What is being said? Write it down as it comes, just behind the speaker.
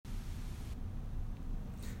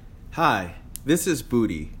Hi, this is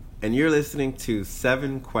Booty, and you're listening to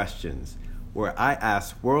 7 Questions, where I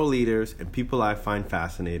ask world leaders and people I find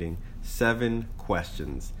fascinating 7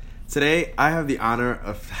 questions. Today, I have the honor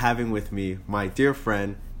of having with me my dear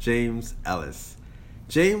friend, James Ellis.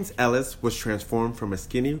 James Ellis was transformed from a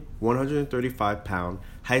skinny 135-pound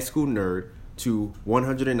high school nerd to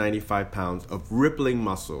 195 pounds of rippling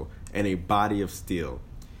muscle and a body of steel.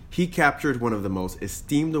 He captured one of the most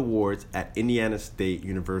esteemed awards at Indiana State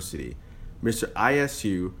University, Mr.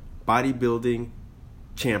 ISU Bodybuilding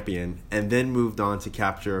Champion, and then moved on to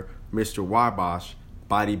capture Mr. Wabash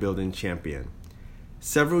Bodybuilding Champion.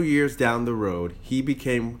 Several years down the road, he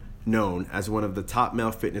became known as one of the top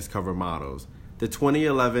male fitness cover models, the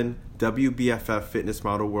 2011 WBFF Fitness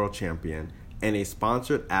Model World Champion, and a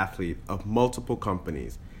sponsored athlete of multiple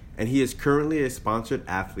companies. And he is currently a sponsored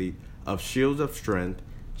athlete of Shields of Strength,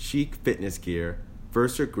 Chic Fitness Gear,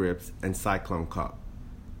 Versa Grips, and Cyclone Cup.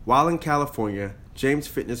 While in California, James'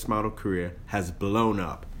 fitness model career has blown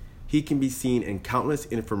up. He can be seen in countless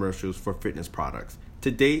infomercials for fitness products. To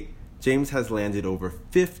date, James has landed over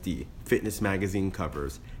 50 fitness magazine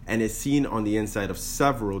covers and is seen on the inside of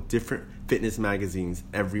several different fitness magazines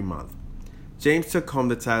every month. James took home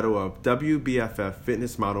the title of WBFF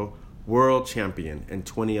Fitness Model World Champion in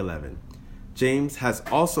 2011. James has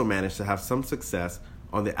also managed to have some success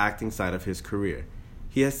on the acting side of his career.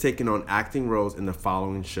 He has taken on acting roles in the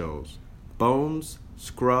following shows: Bones,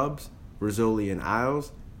 Scrubs, Rizzoli and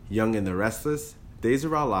Isles, Young and the Restless, Days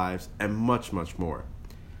of Our Lives, and much, much more.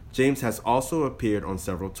 James has also appeared on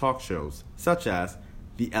several talk shows, such as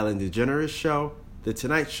The Ellen DeGeneres Show, The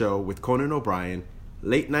Tonight Show with Conan O'Brien,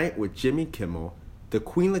 Late Night with Jimmy Kimmel, The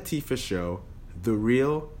Queen Latifah Show, The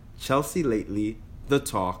Real, Chelsea Lately, The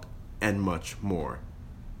Talk, and much more.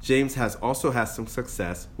 James has also had some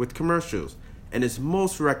success with commercials and is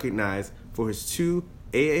most recognized for his 2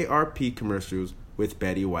 AARP commercials with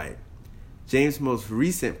Betty White. James' most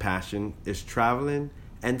recent passion is traveling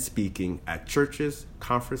and speaking at churches,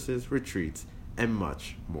 conferences, retreats, and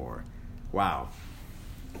much more. Wow.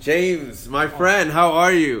 James, my friend, how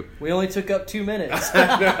are you? We only took up 2 minutes.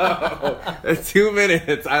 I know. 2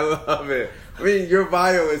 minutes. I love it. I mean, your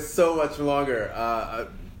bio is so much longer.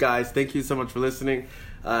 Guys, thank you so much for listening.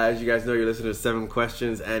 As you guys know, you're listening to 7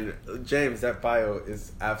 Questions, and James, that bio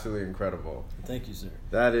is absolutely incredible. Thank you, sir.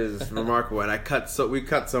 That is remarkable, and we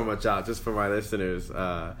cut so much out just for my listeners.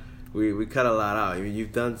 We cut a lot out. I mean,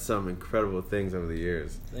 you've done some incredible things over the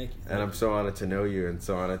years. Thank you. And I'm so honored to know you, and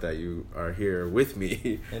so honored that you are here with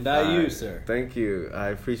me. And you, sir. Thank you. I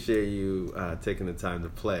appreciate you taking the time to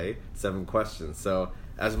play 7 Questions. So,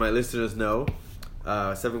 as my listeners know,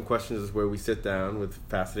 7 Questions is where we sit down with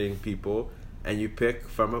fascinating people, and you pick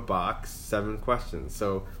from a box 7 questions.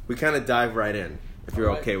 So we kind of dive right in, if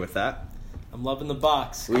you're okay with that. I'm loving the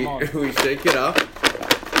box. Come on. We shake it up.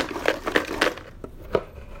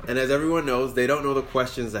 And as everyone knows, they don't know the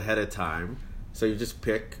questions ahead of time. So you just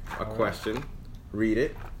pick a question, read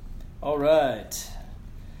it. All right.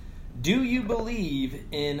 Do you believe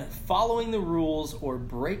in following the rules or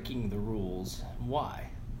breaking the rules?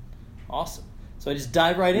 Why? Awesome. So I just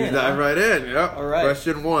dive right in. Dive right in, yep. All right.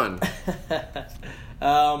 Question 1.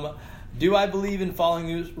 Do I believe in following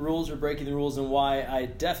the rules or breaking the rules, and why? I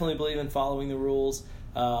definitely believe in following the rules.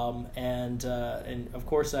 And of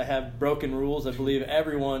course I have broken rules. I believe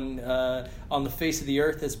everyone on the face of the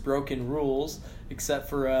earth has broken rules, except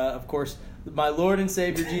for, of course, my Lord and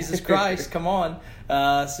Savior Jesus Christ. Come on.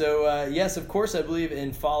 Yes, of course I believe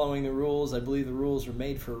in following the rules. I believe the rules were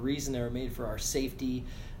made for a reason. They were made for our safety.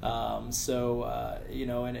 And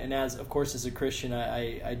as, of course, as a Christian,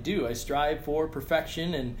 I strive for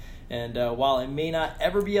perfection, and while I may not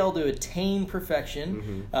ever be able to attain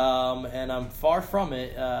perfection, and I'm far from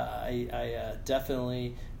it, I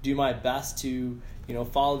definitely do my best to,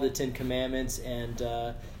 follow the 10 Commandments, and,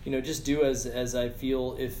 just do as I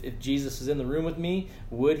feel. If Jesus was in the room with me,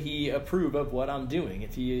 would he approve of what I'm doing?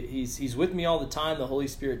 If he's with me all the time, the Holy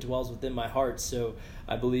Spirit dwells within my heart, so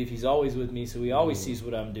I believe he's always with me, so he always sees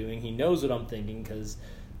what I'm doing. He knows what I'm thinking because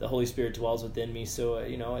the Holy Spirit dwells within me. So,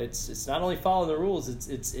 it's not only following the rules,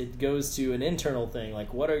 it goes to an internal thing,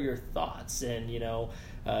 like what are your thoughts, and,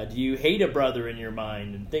 do you hate a brother in your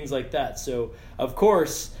mind, and things like that. So, of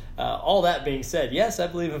course, all that being said, yes, I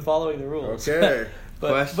believe in following the rules. Okay.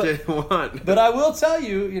 Question 1. But I will tell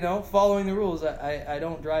you, following the rules, I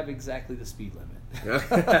don't drive exactly the speed limit.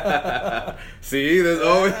 See, there's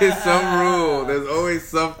always some rule. There's always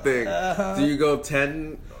something. Do you go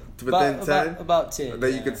 10 within 10? About 10.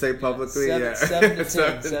 That you could say publicly? 7 to 10.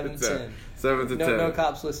 7 to 10. 7 to 10. No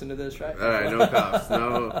cops listen to this, right? All right, no cops.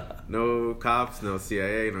 No cops, no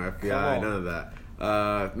CIA, no FBI, none of that.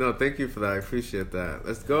 No, thank you for that. I appreciate that.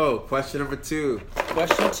 Let's go. Question number 2.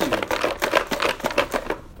 Question 2.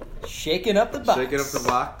 Shaking up the box. Shaking up the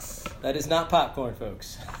box. That is not popcorn,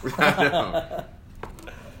 folks. I know.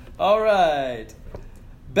 All right.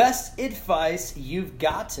 Best advice you've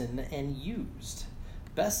gotten and used.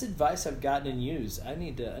 Best advice I've gotten and used. I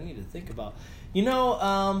need to think about.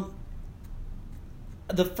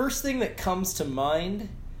 The first thing that comes to mind,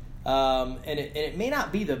 and it may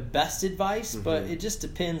not be the best advice, but it just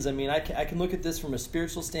depends. I mean, I can look at this from a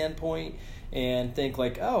spiritual standpoint and think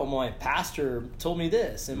like, oh, my pastor told me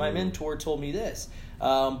this, and my mentor told me this.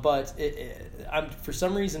 But for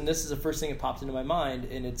some reason, this is the first thing that popped into my mind,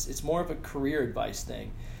 and it's more of a career advice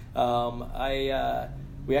thing.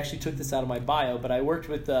 We actually took this out of my bio, but I worked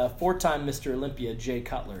with 4-time Mr. Olympia, Jay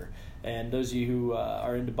Cutler. And those of you who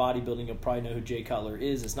are into bodybuilding, you'll probably know who Jay Cutler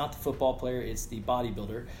is. It's not the football player, it's the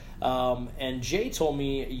bodybuilder. And Jay told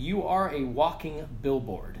me, you are a walking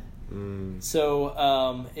billboard.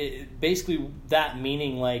 So basically that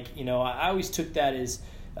meaning, like, I always took that as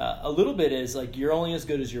a little bit as like, you're only as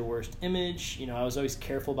good as your worst image. I was always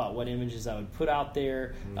careful about what images I would put out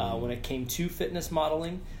there when it came to fitness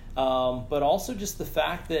modeling. But also just the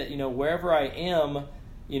fact that, wherever I am,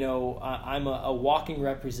 I'm a walking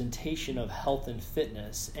representation of health and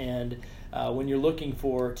fitness. And when you're looking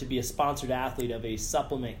to be a sponsored athlete of a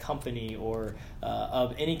supplement company or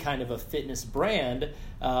of any kind of a fitness brand,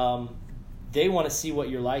 they want to see what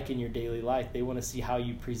you're like in your daily life. They want to see how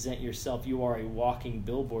you present yourself. You are a walking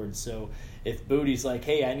billboard. So if Booty's like,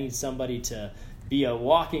 hey, I need somebody to be a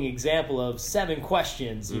walking example of 7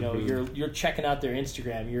 questions, you're checking out their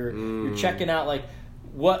Instagram. You're checking out like,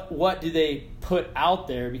 what do they put out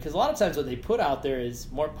there? Because a lot of times what they put out there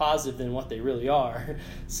is more positive than what they really are.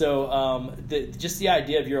 So just the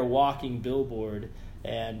idea of you're a walking billboard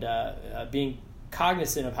and being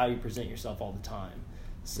cognizant of how you present yourself all the time.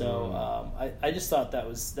 So I just thought that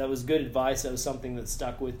was good advice. That was something that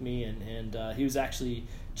stuck with me, and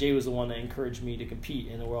Jay was the one that encouraged me to compete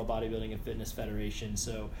in the World Bodybuilding and Fitness Federation.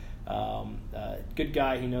 So good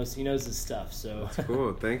guy. He knows his stuff. So that's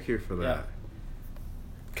cool. Thank you for that. Yeah.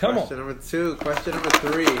 Question number 2. Question number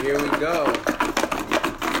 3. Here we go.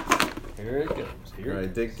 Here it goes. All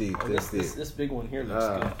right, dig deep. This big one here looks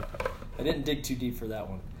good. I didn't dig too deep for that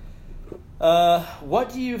one.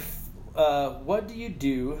 What do you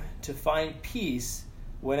do to find peace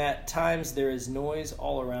when at times there is noise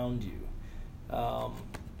all around you?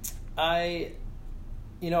 I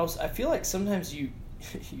feel like sometimes you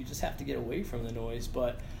just have to get away from the noise.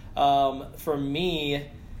 But for me,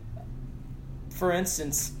 for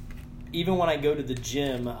instance, even when I go to the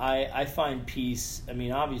gym, I find peace. I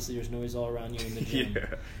mean, obviously there's noise all around you in the gym.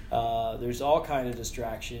 There's all kinds of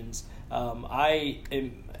distractions. I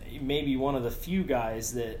am maybe one of the few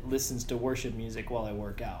guys that listens to worship music while I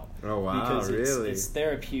work out. Oh wow! Because really? It's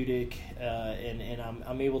therapeutic, and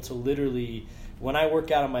I'm able to literally, when I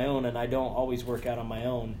work out on my own, and I don't always work out on my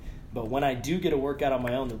own, but when I do get a workout on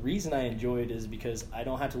my own, the reason I enjoy it is because I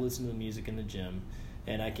don't have to listen to the music in the gym.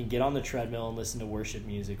 And I can get on the treadmill and listen to worship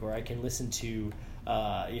music, or I can listen to,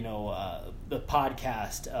 the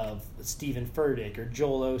podcast of Stephen Furtick or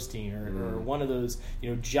Joel Osteen or one of those,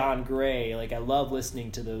 John Gray. Like, I love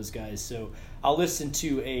listening to those guys. So I'll listen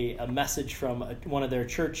to a message from one of their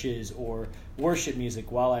churches or worship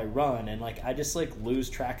music while I run, and I just lose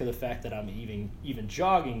track of the fact that I'm even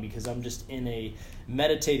jogging, because I'm just in a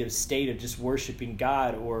meditative state of just worshiping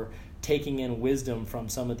God or taking in wisdom from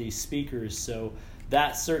some of these speakers. So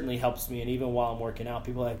that certainly helps me. And even while I'm working out,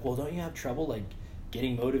 people are like, well, don't you have trouble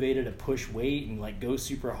getting motivated to push weight and go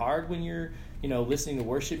super hard when you're listening to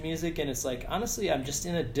worship music? And it's honestly, I'm just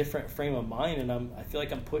in a different frame of mind, and I feel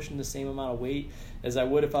like I'm pushing the same amount of weight as I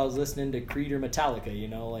would if I was listening to Creed or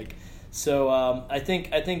Metallica. So I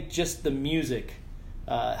think just the music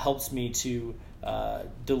helps me to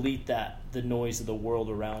delete the noise of the world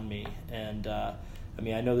around me. And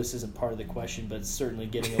I know this isn't part of the question, but it's certainly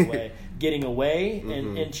getting away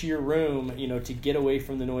and into your room, to get away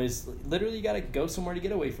from the noise. Literally, you got to go somewhere to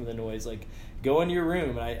get away from the noise. Go into your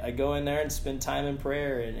room. And I go in there and spend time in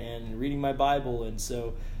prayer and reading my Bible. And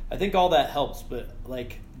so I think all that helps. But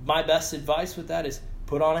my best advice with that is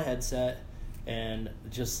put on a headset and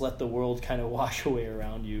just let the world kind of wash away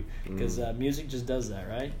around you, because music just does that,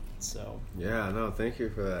 right? So yeah, no, thank you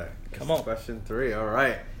for that. Come on. Question 3. All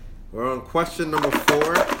right. We're on question number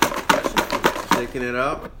 4. Shaking it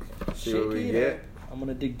up. See what we get. I'm going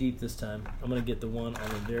to dig deep this time. I'm going to get the one on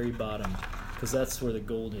the very bottom, because that's where the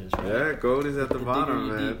gold is, right? Yeah, gold is at the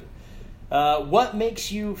bottom, man. What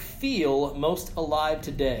makes you feel most alive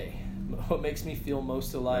today? what makes me feel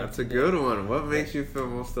most alive. That's a good one. What makes you feel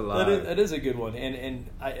most alive? That is a good one, and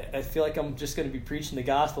I feel like I'm just going to be preaching the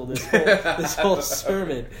gospel this whole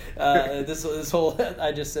sermon. This whole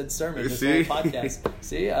I just said sermon. This whole podcast.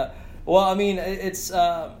 See. Well, I mean, it's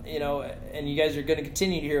and you guys are going to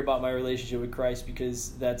continue to hear about my relationship with Christ,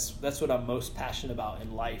 because that's what I'm most passionate about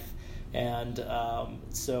in life. And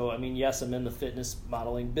so, I mean, yes, I'm in the fitness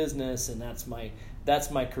modeling business, and that's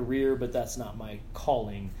my career, but that's not my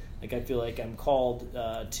calling. Like, I feel like I'm called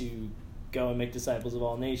to go and make disciples of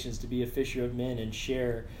all nations, to be a fisher of men and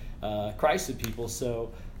share Christ with people.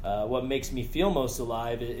 So what makes me feel most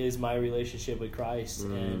alive is my relationship with Christ.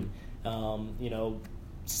 And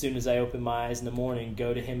as soon as I open my eyes in the morning,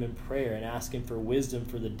 go to him in prayer and ask him for wisdom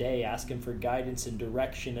for the day, ask him for guidance and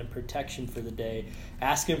direction and protection for the day,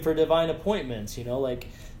 ask him for divine appointments. Like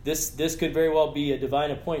this could very well be a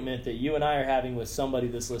divine appointment that you and I are having with somebody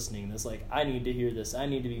that's listening. That's like, I need to hear this. I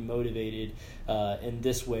need to be motivated in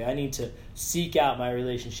this way. I need to seek out my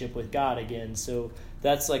relationship with God again. So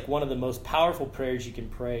that's like one of the most powerful prayers you can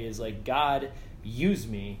pray is like, God, use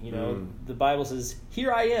me. The Bible says,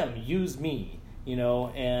 here I am, use me.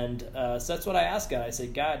 And so that's what I ask God. I say,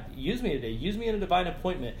 God, use me today. Use me in a divine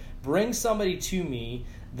appointment. Bring somebody to me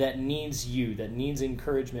that needs you, that needs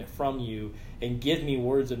encouragement from you, and give me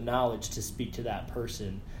words of knowledge to speak to that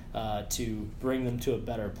person, to bring them to a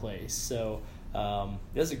better place. So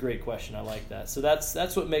that's a great question. I like that. So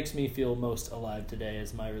that's what makes me feel most alive today,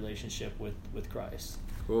 is my relationship with Christ.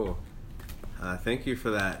 Cool. Thank you for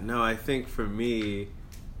that. No, I think for me,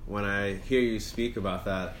 when I hear you speak about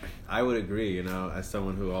that, I would agree, as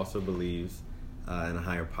someone who also believes in a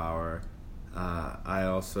higher power. I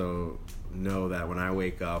also know that when I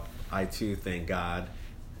wake up, I too thank God.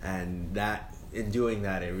 And that, in doing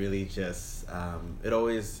that, it really just, it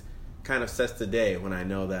always kind of sets the day when I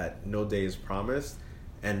know that no day is promised.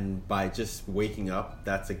 And by just waking up,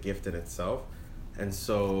 that's a gift in itself. And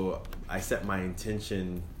so I set my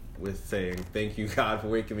intention with saying, thank you, God, for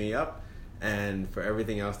waking me up. And for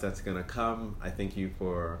everything else that's going to come, I thank you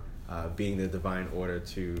for being the divine order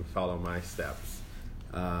to follow my steps.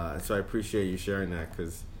 So I appreciate you sharing that,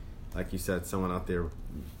 because, like you said, someone out there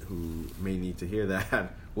who may need to hear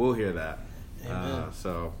that will hear that. Amen.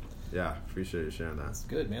 So, yeah, appreciate you sharing that. That's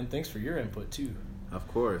good, man. Thanks for your input, too. Of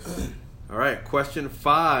course. All right, question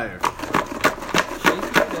 5.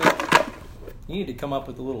 You need to come up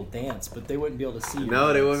with a little dance, but they wouldn't be able to see you.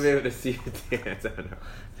 No, they wouldn't be able to see you dance. I know.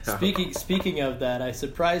 No. Speaking of that, I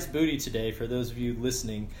surprised Booty today. For those of you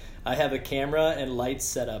listening, I have a camera and lights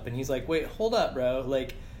set up, and he's like, "Wait, hold up, bro!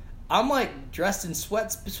 Like, I'm like dressed in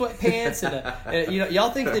sweatpants, and y'all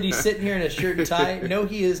think that he's sitting here in a shirt and tie? No,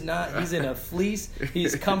 he is not. He's in a fleece.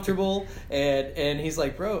 He's comfortable, and he's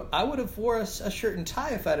like, bro, I would have wore a shirt and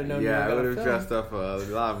tie if I'd have known. Yeah, I would have dressed up a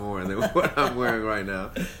lot more than what I'm wearing right now.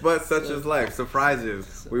 But such is life.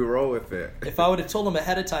 Surprises. We roll with it. If I would have told him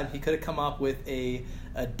ahead of time, he could have come up with a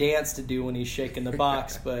dance to do when he's shaking the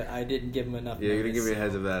box, but I didn't give him enough notice. Yeah, you didn't give me a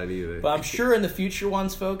heads of that either. But I'm sure in the future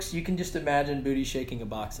ones, folks, you can just imagine Booty shaking a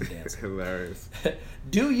box and dancing. Hilarious.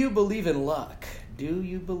 Do you believe in luck? Do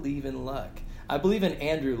you believe in luck? I believe in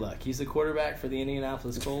Andrew Luck. He's the quarterback for the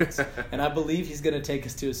Indianapolis Colts, and I believe he's going to take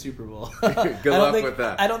us to a Super Bowl. Good luck with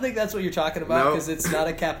that. I don't think that's what you're talking about, because it's not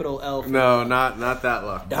a capital L. No, not that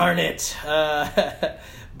luck. Darn it.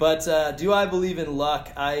 But do I believe in luck?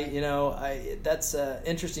 That's an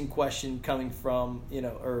interesting question, coming from,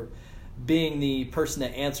 or being the person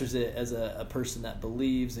that answers it as a person that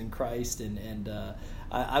believes in Christ, and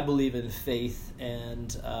I believe in faith,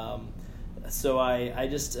 and so I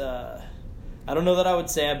just I don't know that I would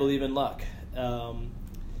say I believe in luck.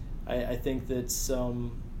 I think that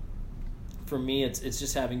for me it's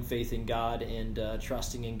just having faith in God and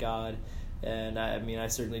trusting in God, and I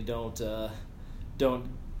certainly don't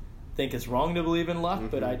think it's wrong to believe in luck, mm-hmm.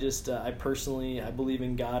 but I just I believe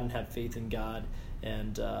in God and have faith in God,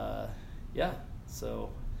 and so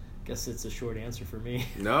I guess it's a short answer for me.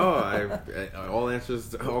 No,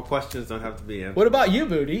 all questions don't have to be answered. What about you,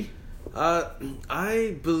 Booty?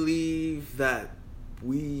 I believe that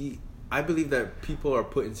people are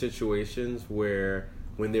put in situations where,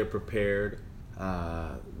 when they're prepared,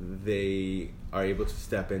 they are able to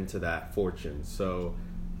step into that fortune. So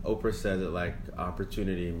Oprah says it like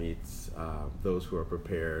opportunity meets those who are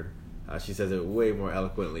prepared. She says it way more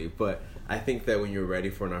eloquently, but I think that when you're ready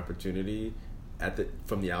for an opportunity,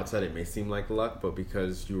 from the outside it may seem like luck, but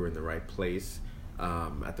because you were in the right place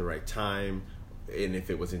at the right time, and if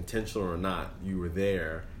it was intentional or not, you were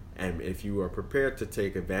there, and if you are prepared to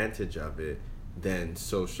take advantage of it, then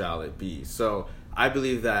so shall it be. So I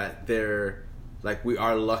believe that there like we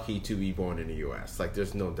are lucky to be born in the U.S. Like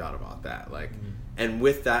there's no doubt about that. Like, and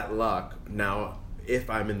with that luck, now if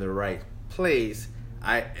I'm in the right place,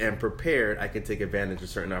 I am prepared. I can take advantage of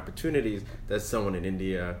certain opportunities that someone in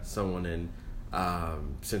India, someone in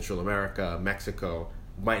Central America, Mexico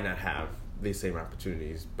might not have these same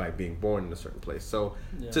opportunities by being born in a certain place. So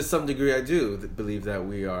to some degree, I do believe that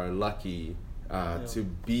we are lucky to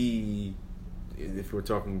be, if we're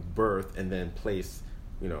talking birth and then place,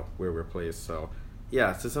 you know, where we're placed. So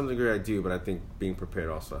yeah, to some degree I do, but I think being prepared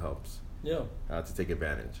also helps. Yeah. To take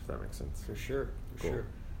advantage, if that makes sense. For sure. For sure.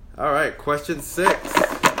 All right, question 6.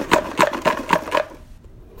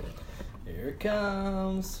 Here it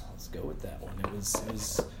comes. Let's go with that one. It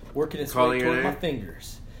was working its Calling way your toward my name?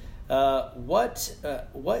 fingers.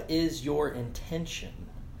 What is your intention?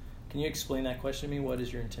 Can you explain that question to me? What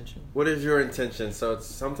is your intention? What is your intention? So it's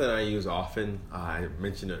something I use often. I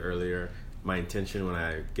mentioned it earlier. My intention when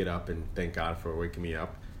I get up and thank God for waking me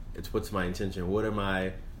up. It's what's my intention? What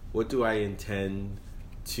do I intend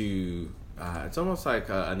to... it's almost like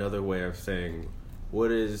another way of saying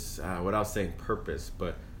without saying purpose,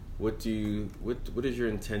 but what is your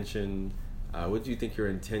intention? What do you think your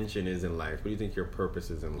intention is in life? What do you think your purpose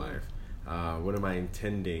is in life? What am I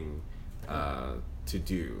intending to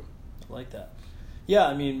do? I like that. Yeah,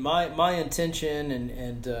 I mean, my intention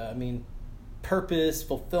and I mean, purpose,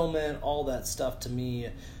 fulfillment, all that stuff to me,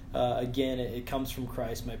 again, it comes from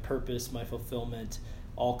Christ. My purpose, my fulfillment,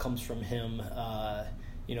 all comes from Him.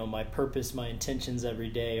 You know, my purpose, my intentions every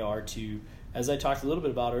day are to, as I talked a little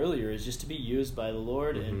bit about earlier, is just to be used by the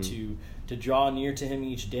Lord and to draw near to Him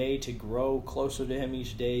each day, to grow closer to Him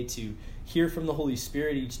each day, to hear from the Holy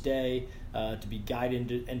Spirit each day, to be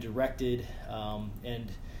guided and directed.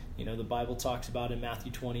 And, you know, the Bible talks about in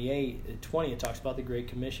Matthew 20, it talks about the Great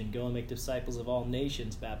Commission. Go and make disciples of all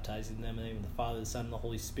nations, baptizing them in the name of the Father, the Son, and the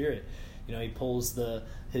Holy Spirit. You know, He pulls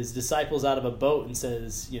His disciples out of a boat and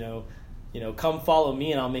says, you know, come follow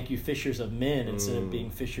me and I'll make you fishers of men instead of being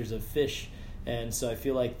fishers of fish. And so I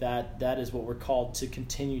feel like that is what we're called to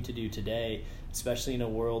continue to do today, especially in a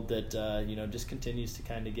world that, you know, just continues to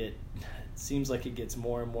kind of get, it seems like it gets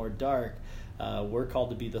more and more dark. We're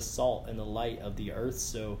called to be the salt and the light of the earth.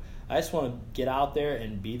 So I just want to get out there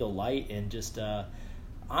and be the light and just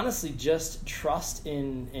honestly just trust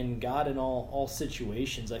in God in all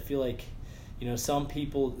situations. I feel like, you know, some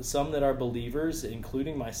that are believers,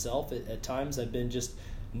 including myself, at times I've been just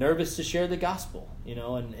nervous to share the gospel, you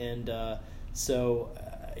know, so,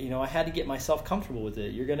 you know, I had to get myself comfortable with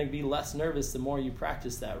it. You're going to be less nervous the more you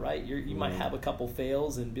practice that, right? You might have a couple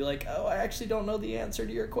fails and be like, oh, I actually don't know the answer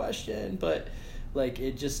to your question. But, like,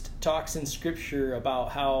 it just talks in Scripture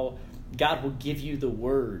about how God will give you the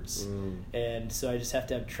words. And so I just have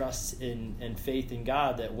to have trust and faith in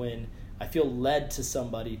God that when I feel led to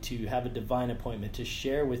somebody to have a divine appointment, to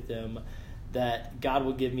share with them, that God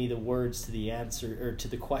will give me the words to the answer or to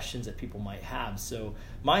the questions that people might have. So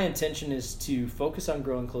my intention is to focus on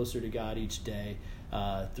growing closer to God each day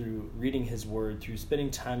through reading His Word, through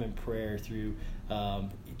spending time in prayer, through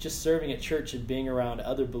just serving at church and being around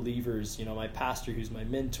other believers, you know, my pastor who's my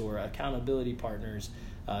mentor, accountability partners,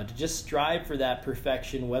 to just strive for that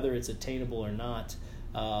perfection, whether it's attainable or not.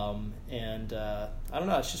 I don't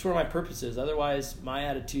know, it's just where my purpose is. Otherwise, my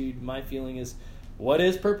attitude, my feeling is, what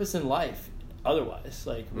is purpose in life? Otherwise,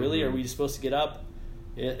 like, really, are we supposed to get up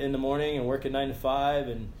in the morning and work at 9 to 5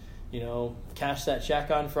 and, you know, cash that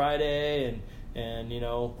check on Friday and, you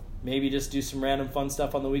know, maybe just do some random fun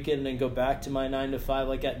stuff on the weekend and then go back to my 9 to 5?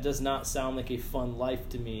 Like, that does not sound like a fun life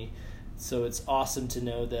to me. So it's awesome to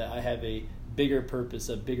know that I have a bigger purpose,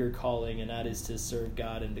 a bigger calling, and that is to serve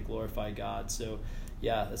God and to glorify God. So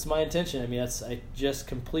yeah, that's my intention. I mean, I just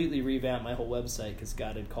completely revamped my whole website because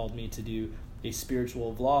God had called me to do a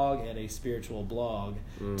spiritual vlog and a spiritual blog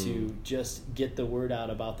to just get the word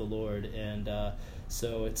out about the Lord. And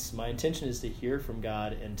so my intention is to hear from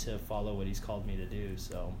God and to follow what He's called me to do.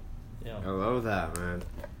 So, yeah. I love that, man.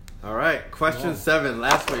 All right, question 7,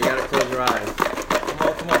 last one. You gotta close your eyes.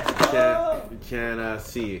 Come on. You can't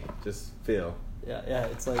see, just feel. Yeah.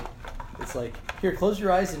 It's like, here, close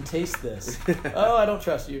your eyes and taste this. Oh, I don't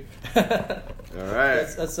trust you. All right.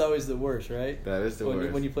 That's always the worst, right? That is the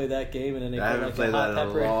worst. When you play that game and then they I haven't played that in a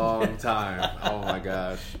long time. Oh my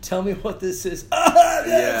gosh. Tell me what this is.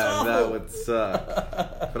 That would suck.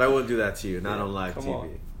 But I wouldn't do that to you, not on live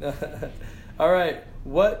TV. All right.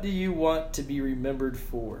 What do you want to be remembered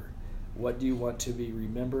for? What do you want to be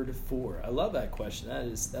remembered for? I love that question.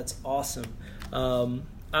 That's awesome.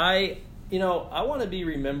 I want to be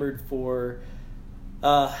remembered for,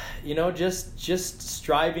 just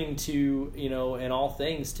striving to, in all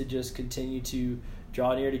things to just continue to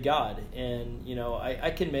draw near to God. And,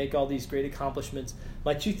 I can make all these great accomplishments.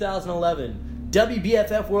 My 2011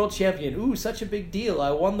 WBFF World Champion. Ooh, such a big deal.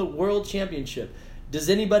 I won the World Championship. Does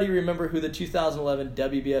anybody remember who the 2011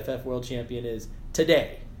 WBFF World Champion is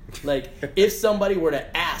today? Like, if somebody were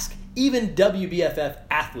to ask even WBFF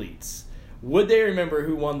athletes, would they remember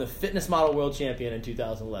who won the Fitness Model World Champion in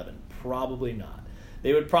 2011? Probably not.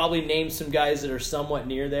 They would probably name some guys that are somewhat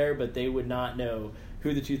near there, but they would not know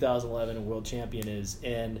who the 2011 World Champion is.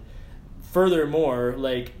 And furthermore,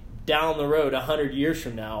 like, down the road 100 years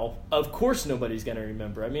from now, of course nobody's going to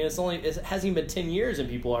remember. I mean, it hasn't even been 10 years and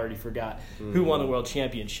people already forgot who won the World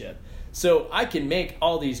Championship. So I can make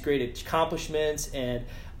all these great accomplishments, and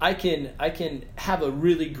I can have a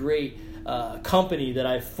really great company that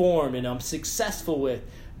I've formed and I'm successful with.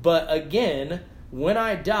 But again, when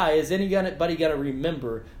I die, is anybody going to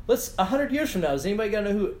remember? 100 years from now, is anybody going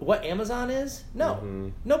to know what Amazon is? No. Mm-hmm.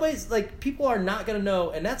 Nobody's, people are not going to know,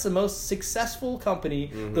 and that's the most successful company.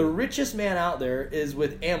 Mm-hmm. The richest man out there is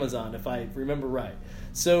with Amazon, if I remember right.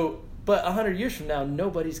 So, but 100 years from now,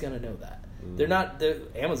 nobody's going to know that. Mm-hmm. They're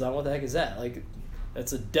Amazon, what the heck is that? Like,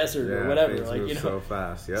 that's a desert or whatever. Things move so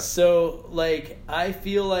fast. Yep. So, I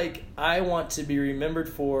feel like I want to be remembered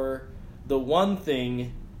for the one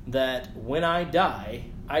thing that when I die,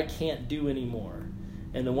 I can't do anymore.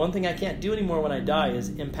 And the one thing I can't do anymore when I die is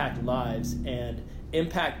impact lives and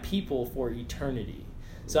impact people for eternity.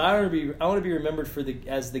 So I want to be remembered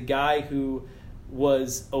as the guy who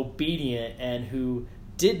was obedient and who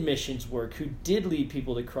did missions work, who did lead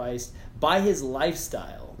people to Christ by his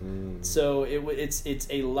lifestyle. So it's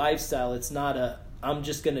a lifestyle. It's not I'm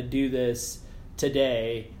just going to do this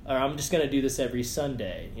today, or I'm just going to do this every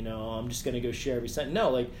Sunday. I'm just going to go share every Sunday.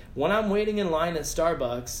 No, when I'm waiting in line at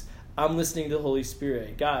Starbucks, I'm listening to the Holy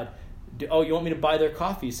Spirit. God, you want me to buy their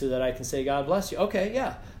coffee so that I can say, God bless you? Okay,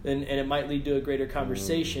 yeah. And it might lead to a greater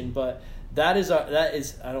conversation, but that is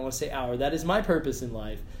I don't want to say that is my purpose in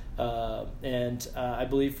life. And I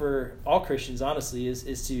believe for all Christians, honestly,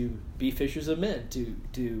 is to be fishers of men,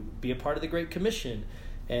 to be a part of the Great Commission.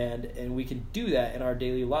 And we can do that in our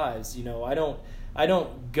daily lives. I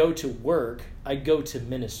don't go to work, I go to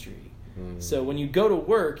ministry. So when you go to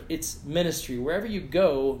work, it's ministry. Wherever you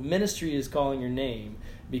go, ministry is calling your name,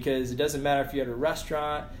 because it doesn't matter if you're at a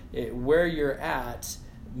restaurant, where you're at,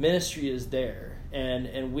 ministry is there.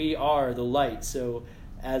 And we are the light. So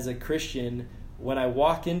as a Christian, when I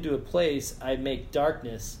walk into a place, I make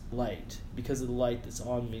darkness light because of the light that's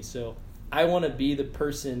on me. So I want to be the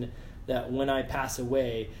person that when I pass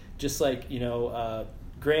away, just like,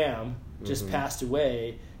 Graham just passed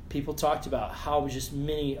away, people talked about how just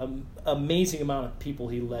many amazing amount of people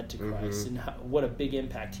he led to Christ and what a big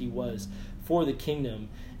impact he was for the kingdom.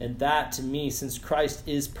 And that, to me, since Christ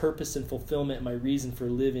is purpose and fulfillment and my reason for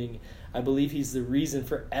living, I believe he's the reason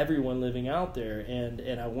for everyone living out there.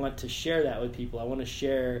 And I want to share that with people. I want to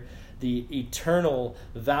share the eternal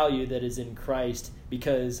value that is in Christ,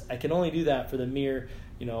 because I can only do that for the mere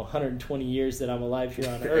 120 years that I'm alive here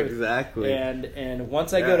on earth. Exactly. And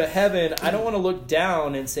once I go to heaven, I don't want to look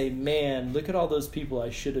down and say, man, look at all those people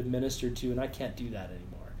I should have ministered to, and I can't do that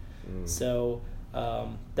anymore. So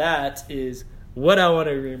that is what I want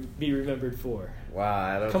to be remembered for.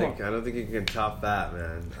 Wow, I don't think you can top that,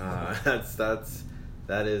 man.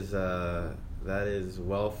 That is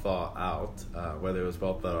well thought out. Whether it was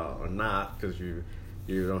well thought out or not, because you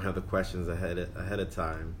don't have the questions ahead of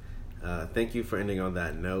time. Thank you for ending on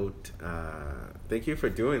that note. Thank you for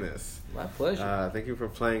doing this. My pleasure. Thank you for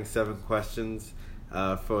playing 7 Questions.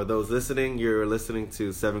 For those listening, you're listening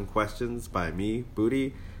to 7 Questions by me,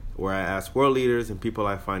 Booty, where I ask world leaders and people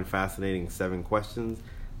I find fascinating 7 questions.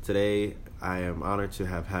 Today, I am honored to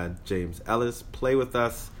have had James Ellis play with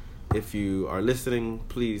us. If you are listening,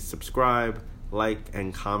 please subscribe, like,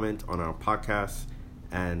 and comment on our podcast,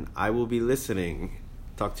 and I will be listening.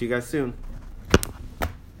 Talk to you guys soon.